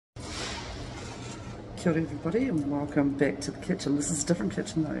Kia ora everybody and welcome back to the kitchen. This is a different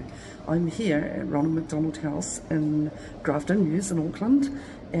kitchen though. I'm here at Ronald McDonald House in Grafton News in Auckland,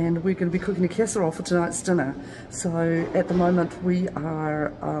 and we're going to be cooking a casserole for tonight's dinner. So at the moment we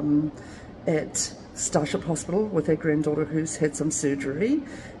are at Starship Hospital with our granddaughter who's had some surgery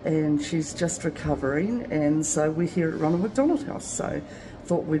and she's just recovering, and so we're here at Ronald McDonald House, so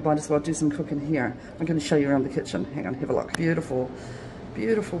thought we might as well do some cooking here. I'm going to show you around the kitchen. Hang on, have a look. Beautiful,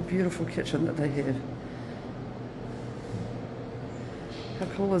 beautiful, beautiful kitchen that they have. How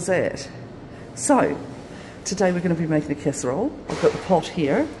cool is that? So today we're going to be making a casserole. I've got the pot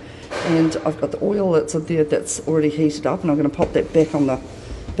here and I've got the oil that's in there that's already heated up, and I'm going to pop that back on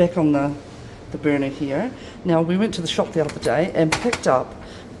the burner here. Now we went to the shop the other day and picked up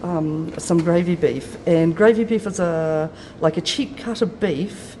some gravy beef, and gravy beef is like a cheap cut of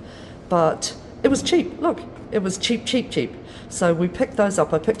beef, but it was cheap. Look, it was cheap. So we picked those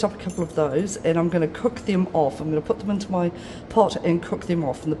up. I picked up a couple of those and I'm going to cook them off. I'm going to put them into my pot and cook them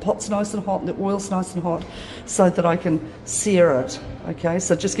off. And the pot's nice and hot and the oil's nice and hot so that I can sear it. Okay,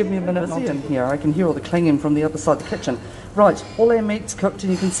 so just give me a minute. Not in here. I can hear all the clanging from the other side of the kitchen. Right, all our meat's cooked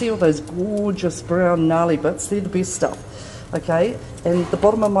and you can see all those gorgeous brown gnarly bits. They're the best stuff. Okay, and the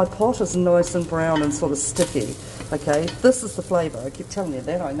bottom of my pot is nice and brown and sort of sticky. Okay, this is the flavour. I keep telling you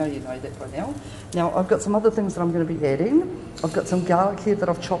that. I know you know that by now. Now I've got some other things that I'm going to be adding. I've got some garlic here that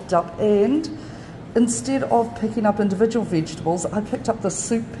I've chopped up, and instead of picking up individual vegetables, I picked up the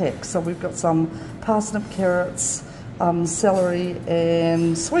soup pack. So we've got some parsnip, carrots, celery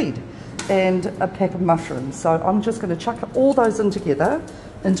and swede, and a pack of mushrooms. So I'm just going to chuck all those in together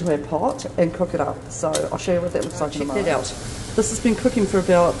into our pot and cook it up. So I'll show you what that looks like. Check that out. This has been cooking for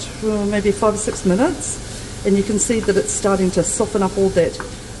about maybe 5 or 6 minutes. And you can see that it's starting to soften up all that,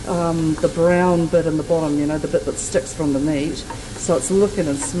 the brown bit in the bottom, you know, the bit that sticks from the meat. So it's looking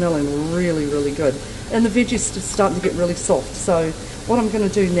and smelling really, really good. And the veggies are starting to get really soft. So what I'm going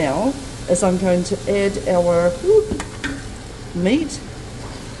to do now is I'm going to add our meat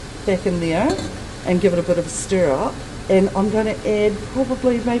back in there and give it a bit of a stir up. And I'm going to add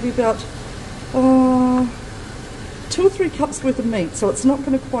probably maybe about 2 or 3 cups worth of meat. So it's not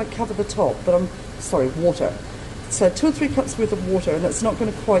going to quite cover the top, but water. So 2 or 3 cups worth of water, and it's not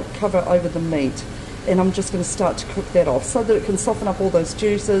going to quite cover over the meat. And I'm just going to start to cook that off so that it can soften up all those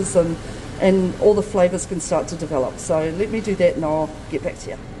juices and all the flavours can start to develop. So let me do that and I'll get back to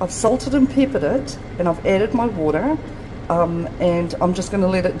you. I've salted and peppered it and I've added my water, and I'm just going to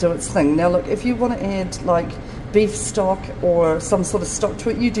let it do its thing. Now look, if you want to add like beef stock or some sort of stock to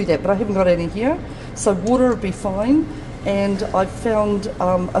it, you do that, but I haven't got any here, so water will be fine. And I've found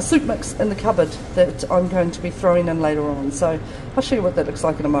a soup mix in the cupboard that I'm going to be throwing in later on. So I'll show you what that looks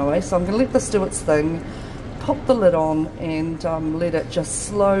like in a moment. So I'm going to let this do its thing, pop the lid on and let it just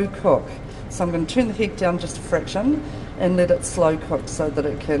slow cook. So I'm going to turn the heat down just a fraction and let it slow cook so that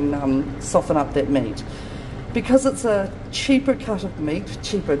it can soften up that meat. Because it's a cheaper cut of meat,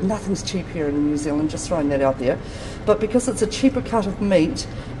 nothing's cheap here in New Zealand, just throwing that out there, but because it's a cheaper cut of meat,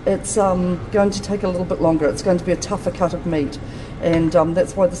 it's going to take a little bit longer. It's going to be a tougher cut of meat, and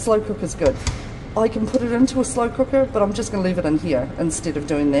that's why the slow cook is good. I can put it into a slow cooker, but I'm just going to leave it in here instead of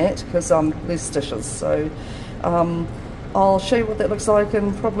doing that because less dishes. So I'll show you what that looks like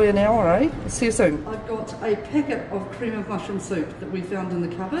in probably an hour, eh? See you soon. I've got a packet of cream of mushroom soup that we found in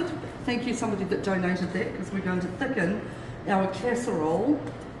the cupboard. Thank you somebody that donated that, because we're going to thicken our casserole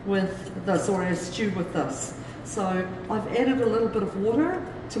with this, or our stew with this. So I've added a little bit of water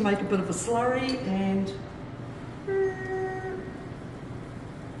to make a bit of a slurry, and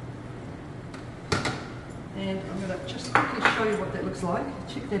I'm going to just quickly show you what that looks like.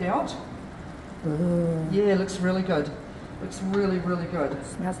 Check that out. Yeah, it looks really good. Looks really, really good. It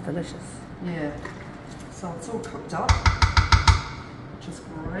smells delicious. Yeah. So it's all cooked up, which is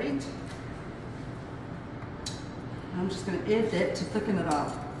great. I'm just going to add that to thicken it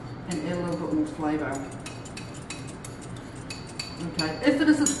up and add a little bit more flavour. Okay, if it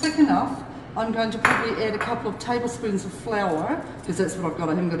isn't thick enough, I'm going to probably add a couple of tablespoons of flour, because that's what I've got.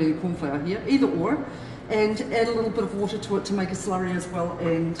 I haven't got any corn flour here, either or, and add a little bit of water to it to make a slurry as well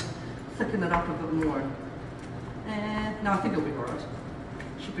and thicken it up a bit more. No, I think it'll be alright.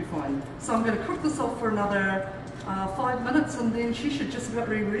 Should be fine. So I'm going to cook this off for another 5 minutes, and then she should just about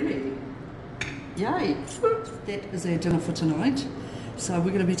be ready. Yay! That is our dinner for tonight. So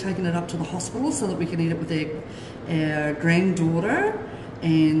we're going to be taking it up to the hospital so that we can eat it with our granddaughter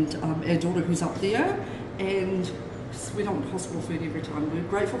and our daughter who's up there. And we don't want hospital food every time. We're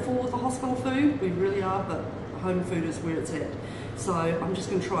grateful for the hospital food, we really are, but home food is where it's at. So I'm just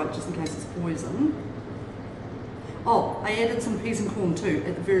going to try it just in case it's poison. Oh, I added some peas and corn too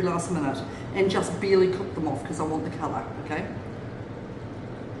at the very last minute and just barely cooked them off because I want the colour, okay?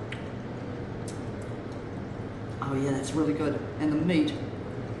 Oh yeah, that's really good. And the meat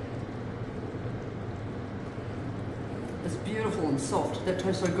is beautiful and soft. That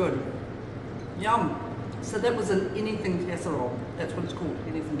tastes so good. Yum. So that was an anything casserole. That's what it's called,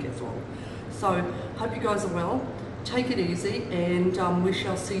 anything casserole. So, hope you guys are well. Take it easy and we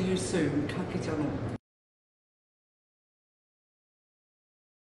shall see you soon. Ka kite anō.